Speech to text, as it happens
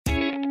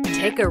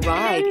Take a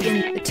ride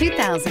in the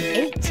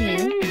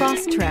 2018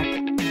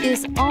 Crosstrek.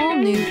 This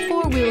all-new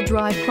four-wheel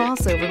drive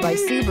crossover by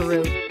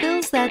Subaru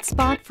fills that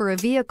spot for a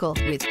vehicle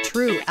with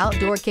true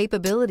outdoor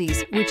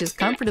capabilities, which is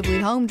comfortably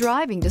home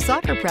driving to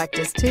soccer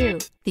practice too.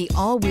 The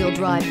all-wheel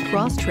drive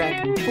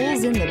Crosstrek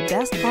pulls in the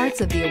best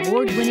parts of the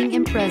award-winning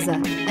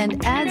Impreza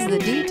and adds the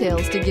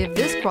details to give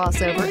this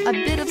crossover a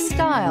bit of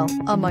style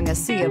among a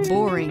sea of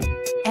boring.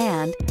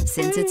 And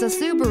since it's a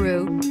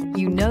Subaru,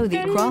 you know the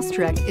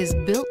Crosstrek is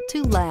built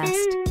to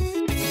last.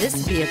 This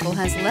vehicle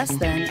has less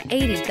than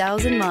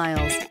 80,000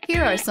 miles.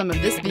 Here are some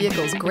of this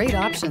vehicle's great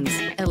options: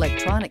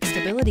 electronic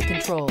stability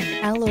control,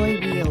 alloy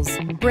wheels,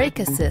 brake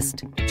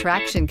assist,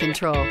 traction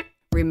control,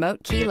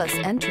 remote keyless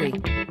entry,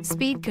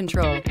 speed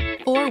control,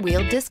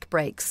 four-wheel disc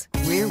brakes,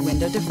 rear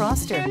window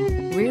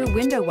defroster, rear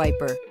window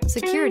wiper,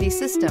 security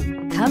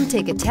system. Come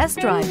take a test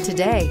drive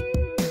today.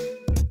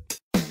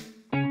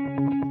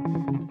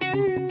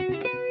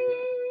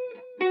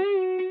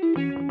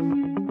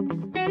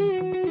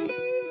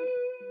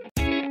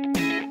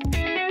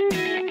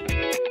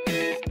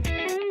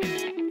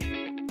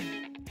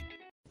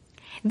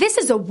 This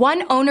is a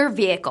one-owner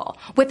vehicle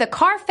with a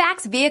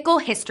Carfax Vehicle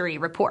History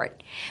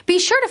Report. Be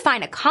sure to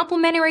find a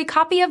complimentary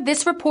copy of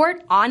this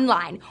report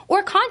online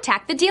or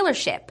contact the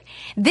dealership.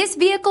 This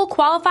vehicle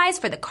qualifies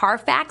for the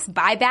Carfax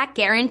Buyback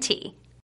Guarantee.